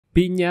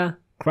Pinia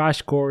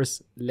crash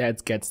course,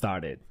 let's get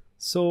started.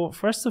 So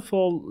first of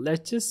all,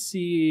 let's just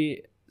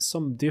see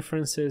some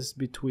differences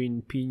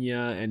between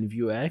Pinia and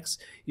Vuex.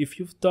 If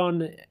you've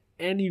done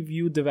any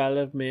Vue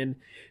development,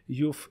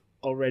 you've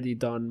already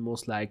done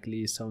most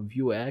likely some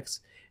Vuex,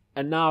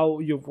 and now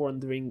you're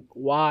wondering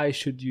why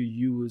should you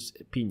use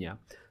Pinia.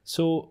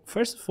 So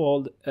first of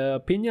all,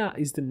 Pinia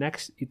is the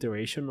next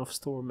iteration of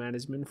store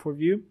management for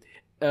Vue.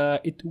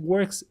 It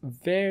works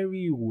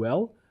very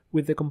well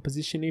with the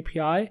composition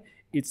API.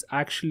 It's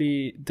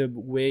actually the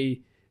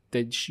way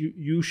that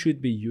you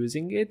should be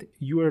using it.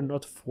 You are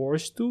not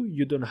forced to.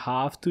 You don't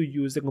have to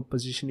use the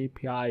composition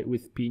API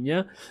with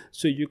Pinia.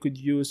 So you could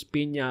use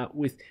Pinia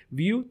with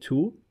Vue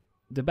too.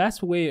 The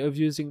best way of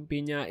using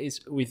Pinia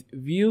is with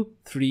Vue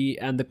 3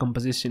 and the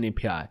composition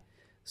API.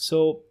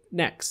 So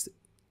next,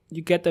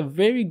 you get a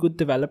very good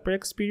developer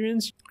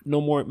experience.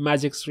 No more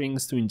magic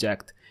strings to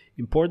inject.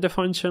 Import the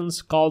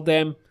functions, call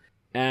them,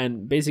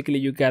 and basically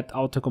you get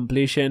auto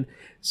completion.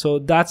 So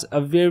that's a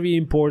very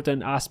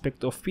important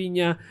aspect of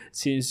Pinia,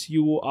 since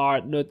you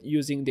are not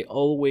using the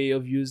old way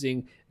of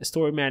using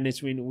store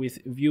management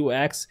with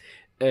Vuex.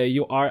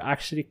 You are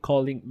actually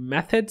calling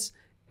methods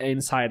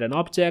inside an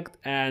object,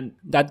 and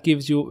that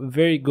gives you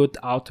very good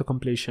auto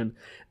completion.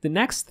 The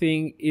next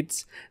thing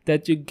is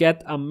that you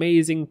get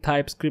amazing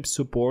TypeScript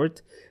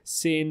support,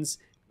 since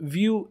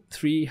Vue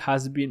 3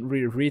 has been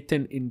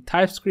rewritten in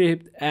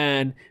TypeScript,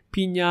 and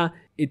Pinia,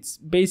 it's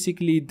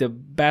basically the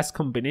best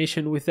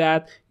combination with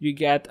that. You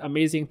get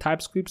amazing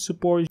TypeScript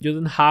support. You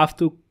don't have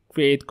to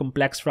create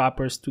complex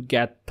wrappers to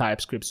get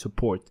TypeScript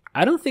support.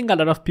 I don't think a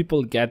lot of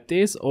people get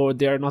this, or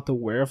they're not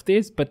aware of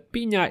this, but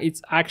Pinia,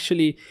 it's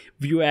actually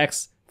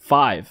Vuex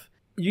 5.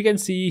 You can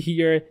see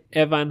here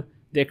Evan,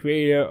 the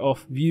creator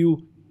of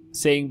Vue,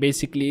 saying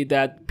basically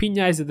that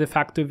Pinia is the de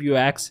facto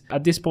Vuex.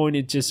 At this point,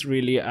 it's just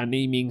really a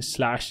naming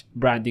 /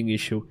 branding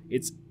issue.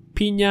 It's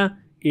Pinia,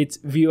 it's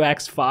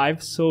Vuex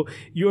 5, so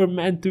you're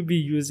meant to be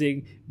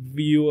using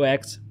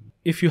Vuex.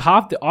 If you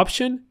have the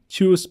option,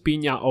 choose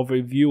Pinia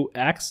over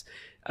Vuex.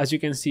 As you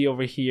can see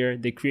over here,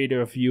 the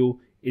creator of Vue,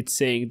 it's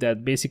saying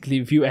that basically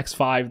Vuex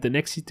 5, the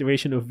next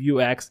iteration of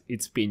Vuex,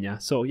 it's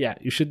Pinia. So yeah,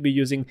 you should be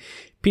using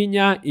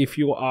Pinia if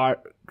you are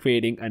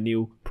creating a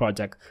new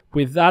project.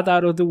 With that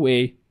out of the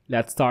way,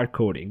 let's start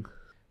coding.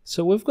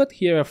 So we've got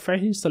here a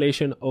fresh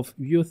installation of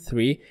Vue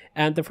 3,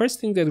 and the first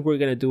thing that we're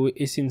gonna do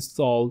is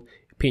install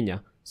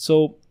Pinia.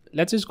 So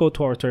let's just go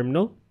to our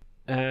terminal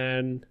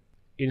and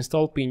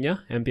install Pinia,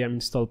 npm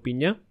install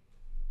Pinia,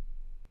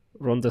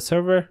 run the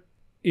server.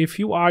 If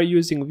you are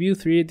using Vue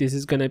 3, this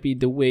is gonna be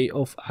the way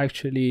of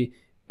actually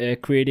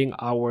creating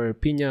our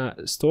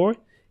Pinia store.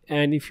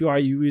 And if you are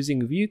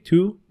using Vue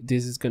 2,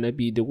 this is gonna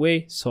be the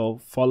way, so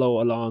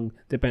follow along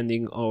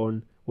depending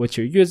on what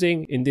you're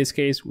using. In this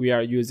case, we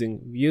are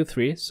using Vue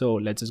 3, so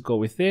let's just go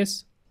with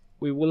this.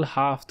 We will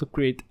have to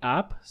create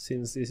app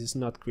since this is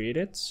not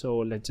created, so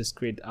let's just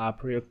create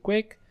app real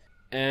quick.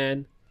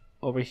 And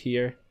over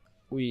here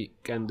we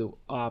can do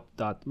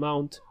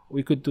app.mount.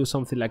 We could do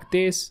something like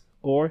this,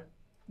 or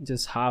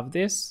just have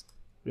this,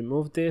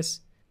 remove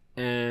this,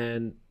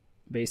 and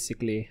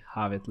basically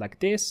have it like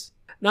this.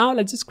 Now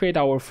let's just create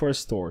our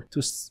first store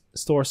to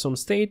store some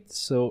state.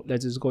 So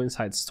let's just go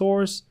inside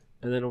stores,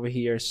 and then over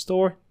here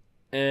store,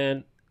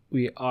 and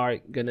we are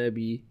gonna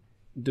be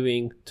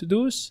doing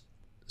to-dos.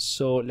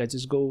 So let's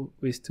just go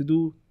with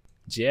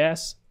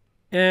to-do.js,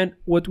 and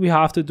what we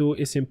have to do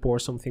is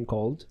import something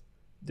called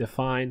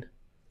define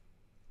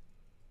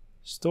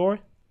store,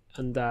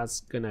 and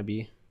that's gonna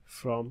be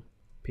from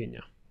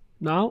Pinia.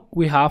 Now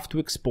we have to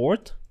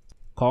export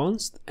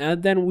const,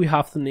 and then we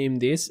have to name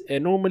this,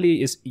 and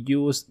normally is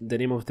use the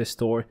name of the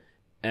store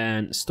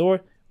and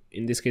store.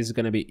 In this case, it's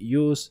gonna be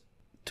use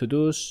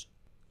to-dos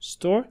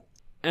store,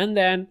 and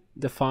then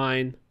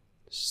define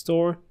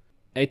store.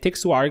 It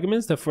takes two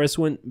arguments, the first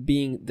one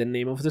being the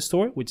name of the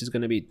store, which is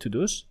going to be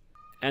to-dos,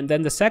 and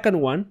then the second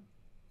one,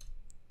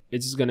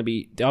 it's just going to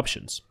be the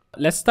options.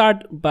 Let's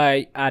start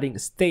by adding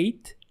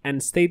state,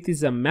 and state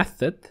is a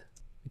method,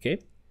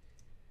 okay,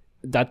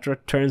 that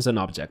returns an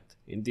object.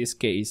 In this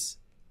case,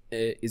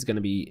 it's going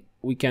to be,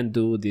 we can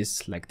do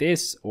this like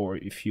this, or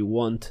if you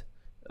want,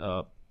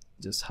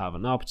 just have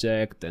an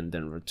object and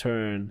then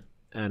return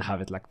and have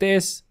it like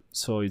this.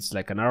 So it's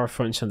like an arrow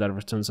function that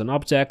returns an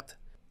object.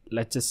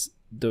 Let's just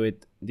do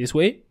it this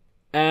way,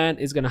 and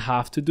it's gonna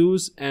have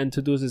to-dos, and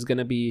to-dos is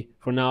gonna be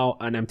for now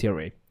an empty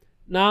array.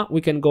 Now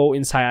we can go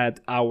inside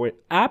our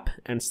app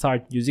and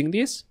start using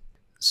this.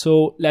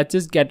 So let's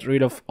just get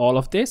rid of all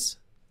of this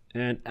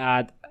and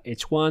add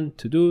h1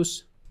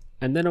 to-dos,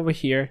 and then over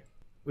here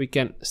we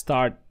can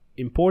start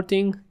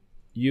importing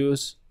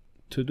use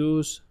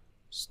to-dos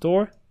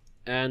store,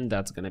 and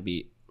that's gonna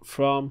be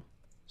from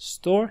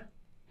store,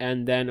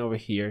 and then over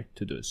here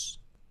to-dos.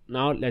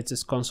 Now let's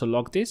just console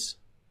log this,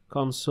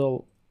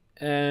 console,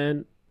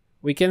 and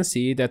we can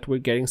see that we're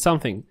getting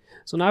something.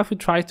 So now if we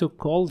try to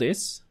call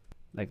this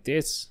like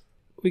this,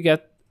 we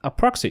get a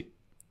proxy,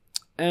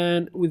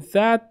 and with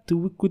that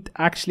we could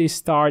actually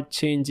start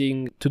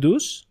changing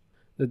to-dos,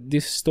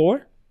 this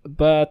store,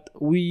 but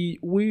we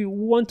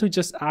want to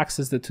just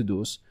access the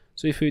to-dos.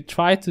 So if we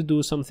try to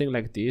do something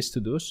like this,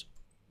 to-dos,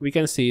 we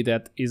can see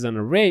that is an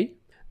array.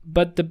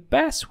 But the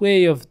best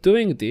way of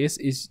doing this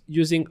is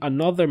using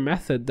another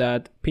method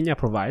that Pinia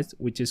provides,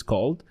 which is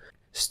called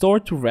store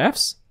to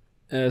refs.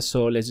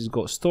 So let's just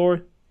go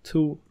store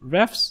to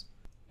refs,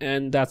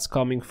 and that's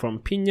coming from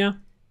Pinia.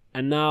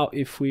 And now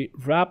if we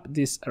wrap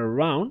this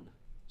around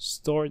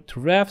store to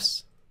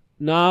refs,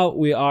 now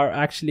we are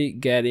actually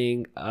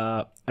getting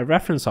a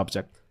reference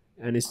object,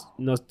 and it's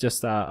not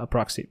just a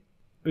proxy.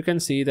 We can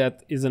see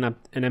that is an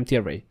empty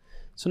array.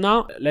 So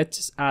now let's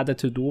just add a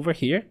to-do over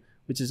here,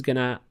 which is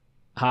gonna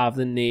have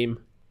the name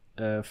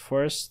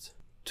first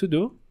to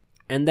do,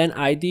 and then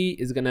ID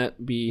is gonna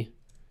be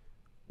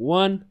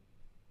 1.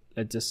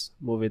 Let's just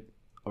move it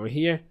over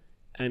here,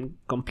 and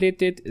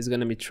completed is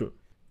gonna be true.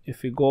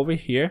 If we go over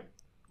here,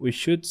 we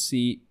should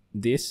see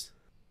this,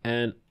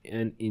 and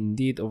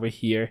indeed over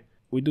here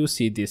we do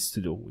see this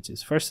to do, which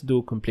is first to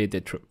do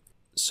completed true.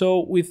 So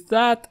with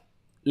that,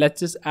 let's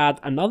just add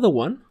another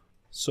one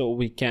so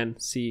we can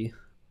see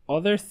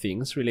other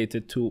things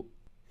related to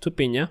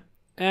Pinia,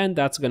 and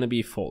that's gonna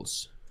be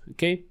false.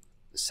 Okay,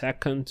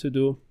 second to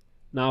do.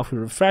 Now if we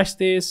refresh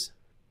this,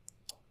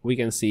 we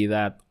can see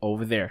that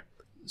over there.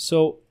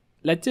 So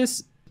let's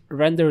just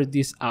render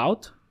this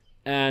out,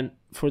 and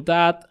for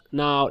that,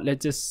 now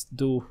let's just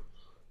do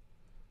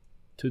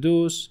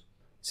to-dos.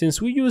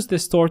 Since we use the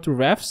store to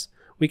refs,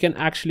 we can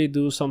actually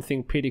do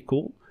something pretty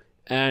cool,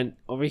 and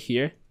over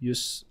here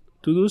use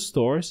to-do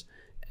stores,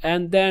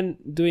 and then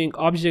doing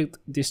object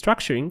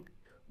destructuring,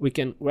 we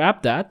can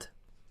grab that,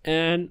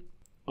 and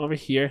over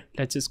here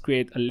let's just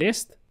create a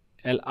list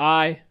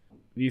li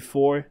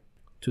v4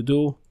 to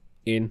do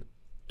in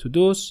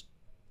to-dos,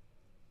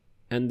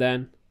 and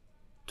then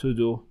to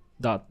do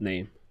dot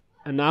name.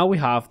 And now we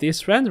have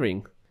this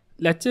rendering.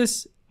 Let's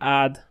just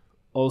add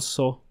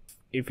also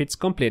if it's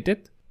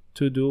completed,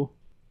 to do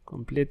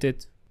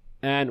completed,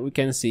 and we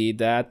can see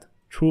that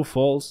true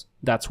false,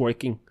 that's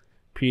working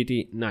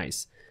pretty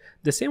nice.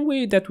 The same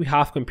way that we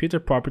have computer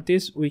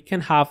properties, we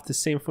can have the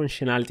same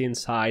functionality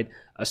inside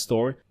a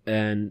store,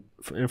 and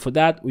for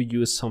that we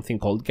use something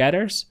called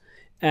getters.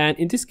 And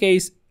in this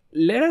case,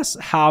 let us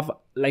have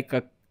like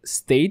a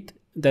state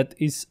that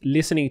is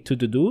listening to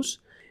to-dos,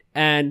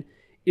 and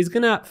it's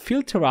gonna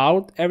filter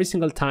out every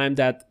single time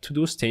that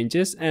to-dos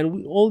changes, and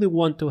we only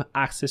want to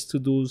access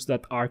to-dos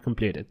that are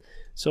completed.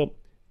 So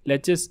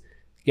let's just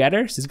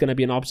getters is gonna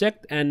be an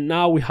object, and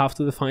now we have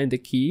to define the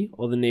key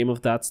or the name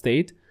of that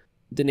state,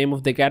 the name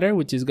of the getter,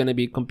 which is gonna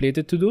be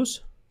completed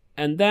to-dos,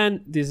 and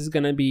then this is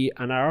gonna be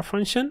an arrow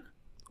function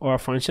or a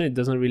function. It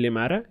doesn't really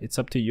matter. It's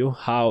up to you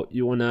how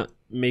you wanna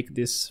make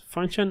this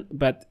function,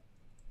 but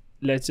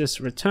let's just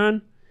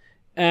return.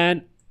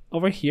 And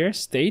over here,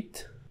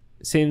 state,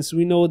 since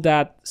we know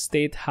that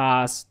state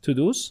has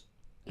to-dos,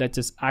 let's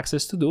just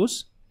access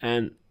to-dos,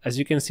 and as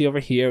you can see over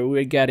here,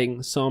 we're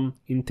getting some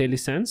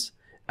IntelliSense,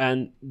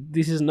 and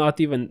this is not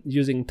even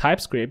using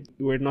TypeScript.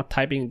 We're not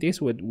typing this,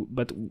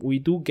 but we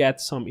do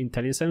get some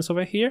IntelliSense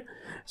over here,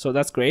 so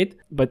that's great.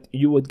 But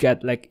you would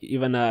get like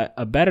even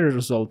a better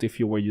result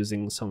if you were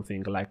using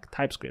something like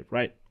TypeScript,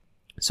 right?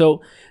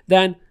 So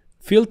then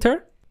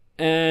filter,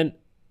 and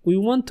we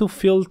want to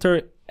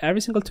filter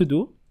every single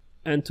to-do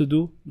and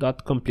to-do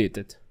dot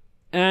completed.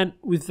 And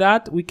with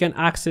that, we can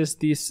access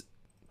these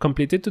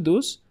completed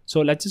to-dos.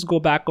 So let's just go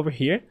back over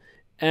here,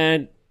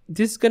 and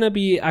this is gonna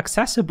be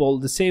accessible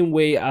the same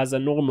way as a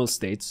normal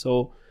state.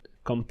 So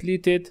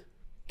completed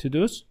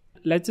to-dos.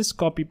 Let's just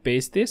copy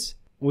paste this.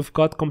 We've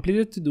got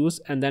completed to-dos,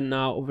 and then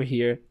now over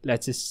here,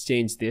 let's just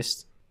change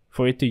this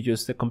for it to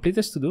use the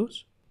completed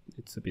to-dos.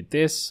 It's a bit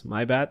this,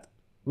 my bad.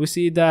 We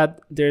see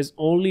that there's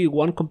only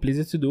one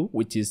completed to-do,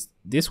 which is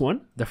this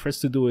one. The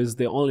first to-do is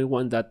the only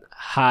one that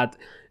had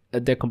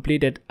the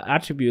completed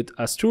attribute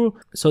as true.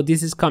 So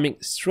this is coming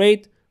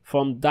straight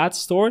from that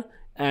store,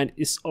 and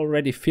it's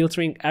already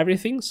filtering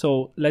everything.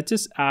 So let's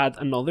just add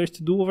another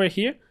to do over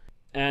here,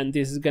 and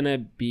this is gonna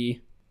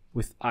be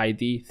with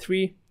ID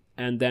 3,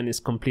 and then it's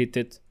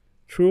completed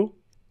true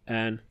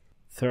and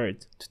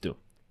third to do.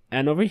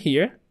 And over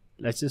here,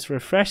 let's just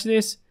refresh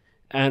this,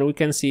 and we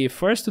can see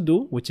first to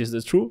do, which is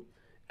the true,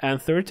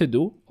 and third to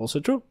do, also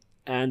true,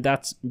 and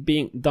that's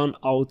being done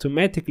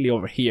automatically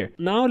over here.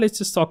 Now let's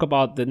just talk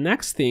about the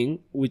next thing,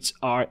 which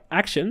are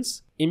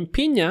actions. In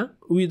Pinia,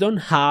 we don't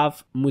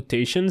have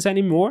mutations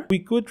anymore. We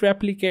could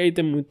replicate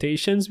the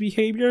mutations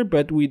behavior,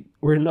 but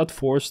we're not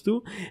forced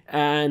to.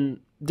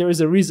 And there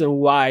is a reason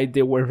why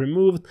they were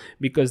removed,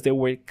 because they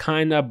were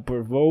kind of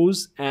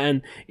verbose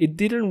and it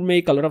didn't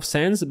make a lot of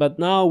sense. But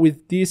now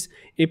with this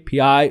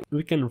API,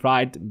 we can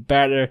write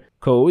better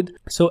code.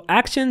 So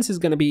actions is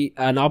going to be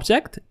an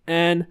object,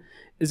 and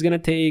it's going to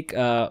take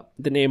the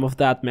name of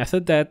that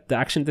method, that the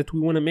action that we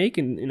want to make.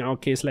 In our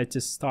case, let's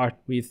just start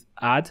with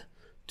add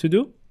to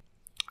do.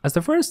 As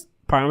the first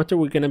parameter,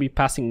 we're going to be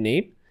passing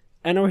name,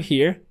 and over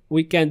here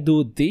we can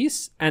do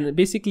this and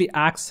basically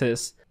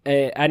access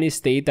any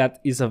state that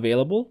is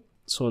available.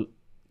 So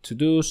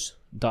to-dos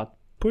dot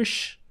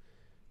push,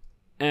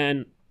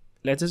 and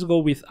let's just go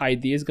with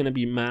ID is going to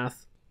be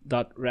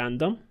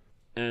math.random.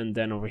 And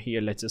then over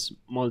here, let's just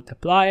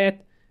multiply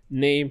it.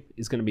 Name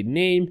is going to be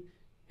name.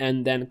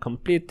 And then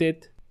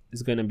completed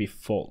is going to be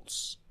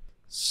false.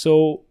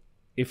 So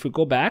if we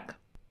go back,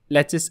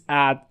 let's just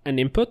add an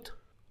input,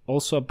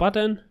 also a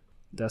button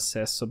that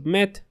says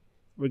submit.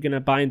 We're going to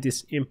bind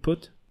this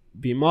input,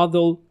 be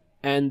model,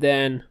 and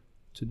then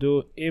to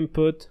do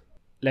input,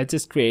 let's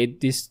just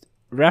create this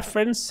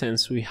reference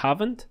since we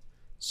haven't.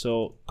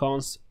 So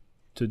const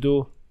to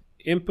do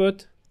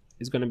input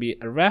is going to be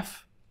a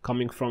ref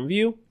coming from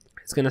Vue.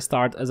 It's going to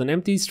start as an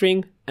empty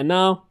string. And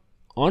now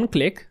on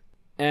click,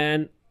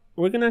 and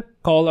we're going to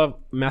call a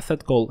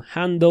method called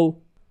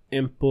handle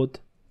input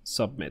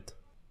submit,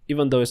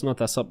 even though it's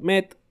not a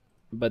submit,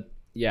 but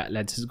yeah,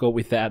 let's just go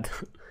with that.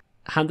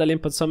 Handle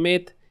input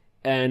submit.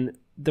 And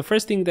the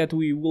first thing that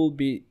we will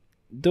be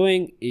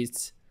doing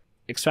is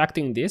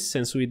extracting this,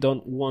 since we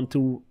don't want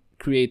to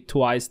create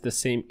twice the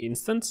same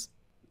instance.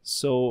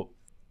 So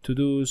to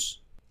do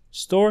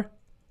store,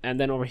 and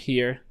then over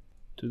here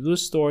to do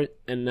store,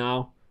 and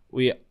now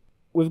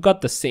we've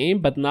got the same,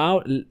 but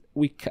now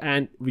we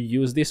can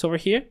reuse this over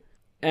here.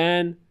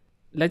 And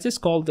let's just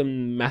call the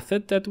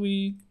method that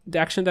the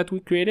action that we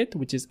created,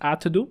 which is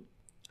add to do,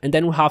 and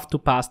then we have to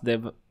pass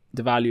the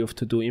value of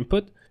to do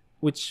input,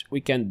 which we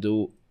can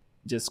do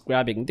just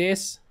grabbing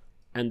this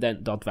and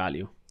then dot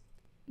value.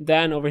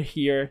 Then over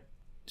here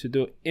to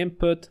do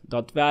input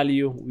dot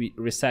value, we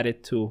reset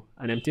it to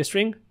an empty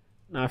string.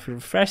 Now if we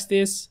refresh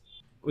this,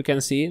 we can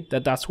see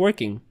that that's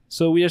working.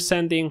 So we are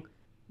sending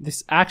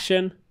this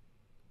action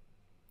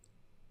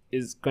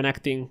is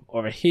connecting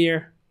over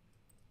here,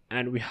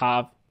 and we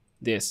have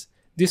this.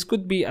 This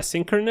could be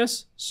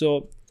asynchronous,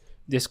 so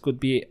this could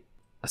be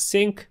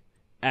async,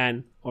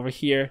 and over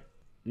here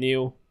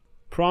new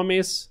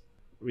promise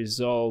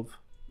resolve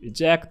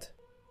reject.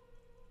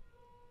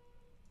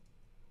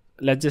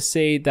 Let's just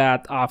say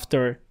that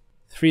after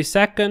 3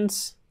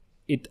 seconds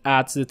it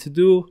adds the to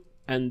do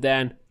and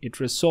then it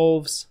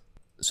resolves.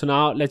 So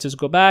now let's just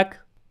go back,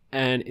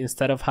 and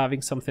instead of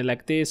having something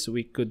like this,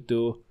 we could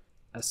do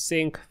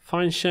async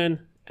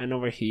function and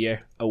over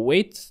here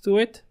await to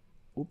it.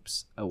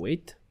 Oops,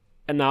 await.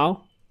 And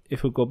now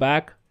if we go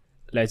back,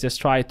 let's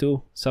just try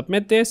to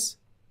submit this.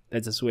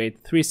 Let's just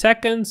wait 3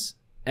 seconds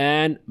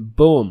and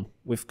boom,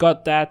 we've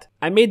got that.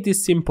 I made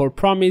this simple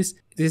promise.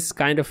 This is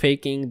kind of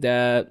faking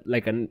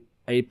like an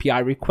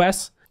API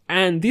request,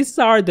 and these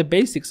are the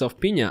basics of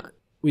Pinia.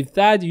 With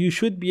that, you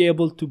should be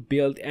able to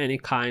build any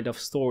kind of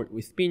store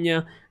with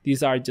Pinia.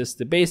 These are just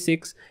the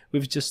basics.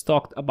 We've just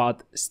talked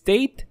about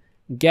state,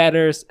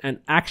 getters, and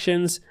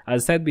actions.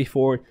 As I said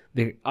before,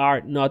 there are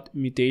not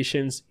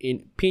mutations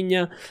in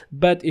Pinia,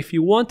 but if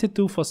you wanted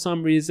to, for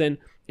some reason,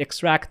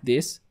 extract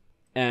this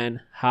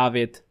and have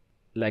it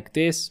like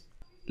this,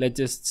 let's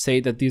just say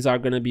that these are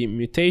going to be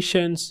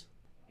mutations.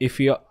 If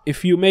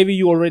you maybe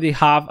you already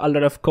have a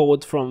lot of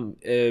code from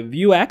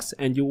Vuex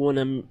and you want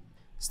to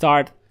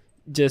start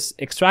just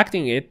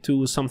extracting it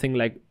to something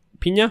like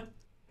Pinia,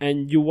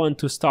 and you want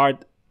to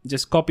start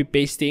just copy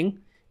pasting,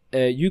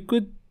 you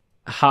could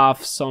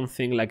have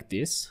something like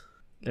this.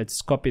 Let's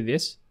copy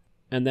this,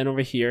 and then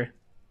over here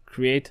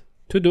create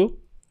to do,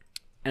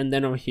 and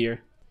then over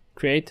here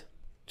create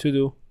to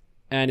do,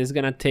 and it's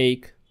gonna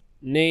take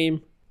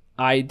name,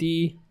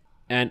 ID,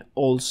 and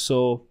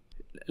also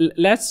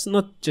let's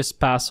not just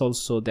pass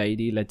also the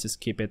ID, let's just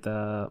keep it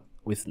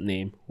with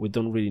name. We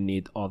don't really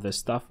need all this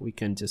stuff, we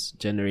can just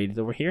generate it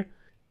over here.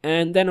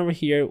 And then over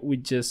here we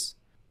just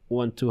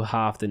want to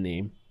have the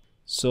name,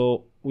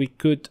 so we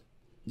could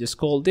just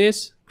call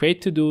this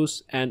create to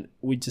dos, and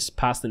we just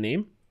pass the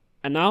name.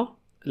 And now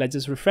let's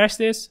just refresh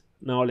this.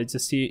 Now let's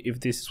just see if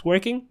this is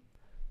working.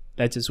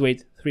 Let's just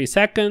wait 3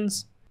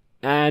 seconds,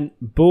 and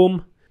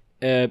boom,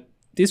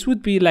 this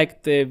would be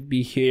like the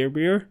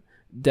behavior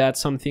that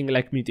something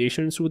like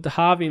Mutations would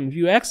have in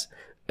Vuex.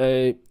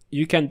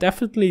 You can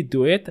definitely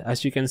do it.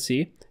 As you can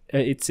see,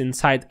 it's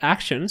inside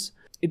actions.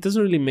 It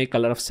doesn't really make a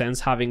lot of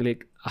sense having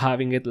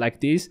it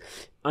like this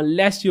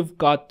unless you've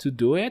got to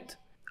do it.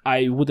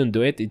 I wouldn't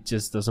do it. It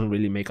just doesn't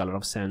really make a lot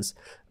of sense.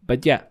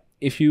 But yeah,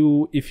 if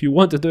you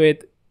want to do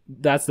it,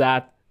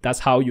 that's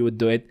how you would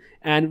do it.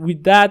 And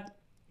with that,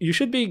 you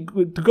should be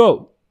good to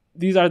go.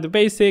 These are the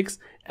basics.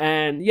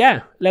 And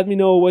yeah, let me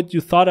know what you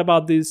thought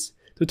about this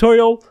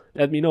tutorial.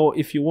 Let me know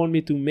if you want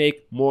me to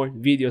make more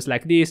videos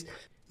like this.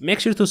 Make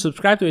sure to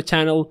subscribe to the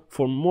channel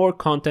for more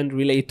content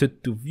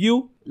related to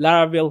Vue,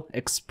 Laravel,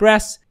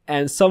 Express,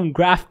 and some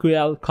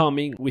GraphQL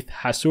coming with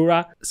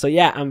Hasura. So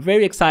yeah, I'm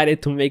very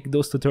excited to make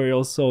those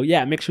tutorials. So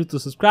yeah, make sure to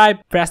subscribe,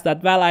 press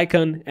that bell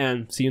icon,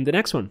 and see you in the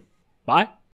next one. Bye.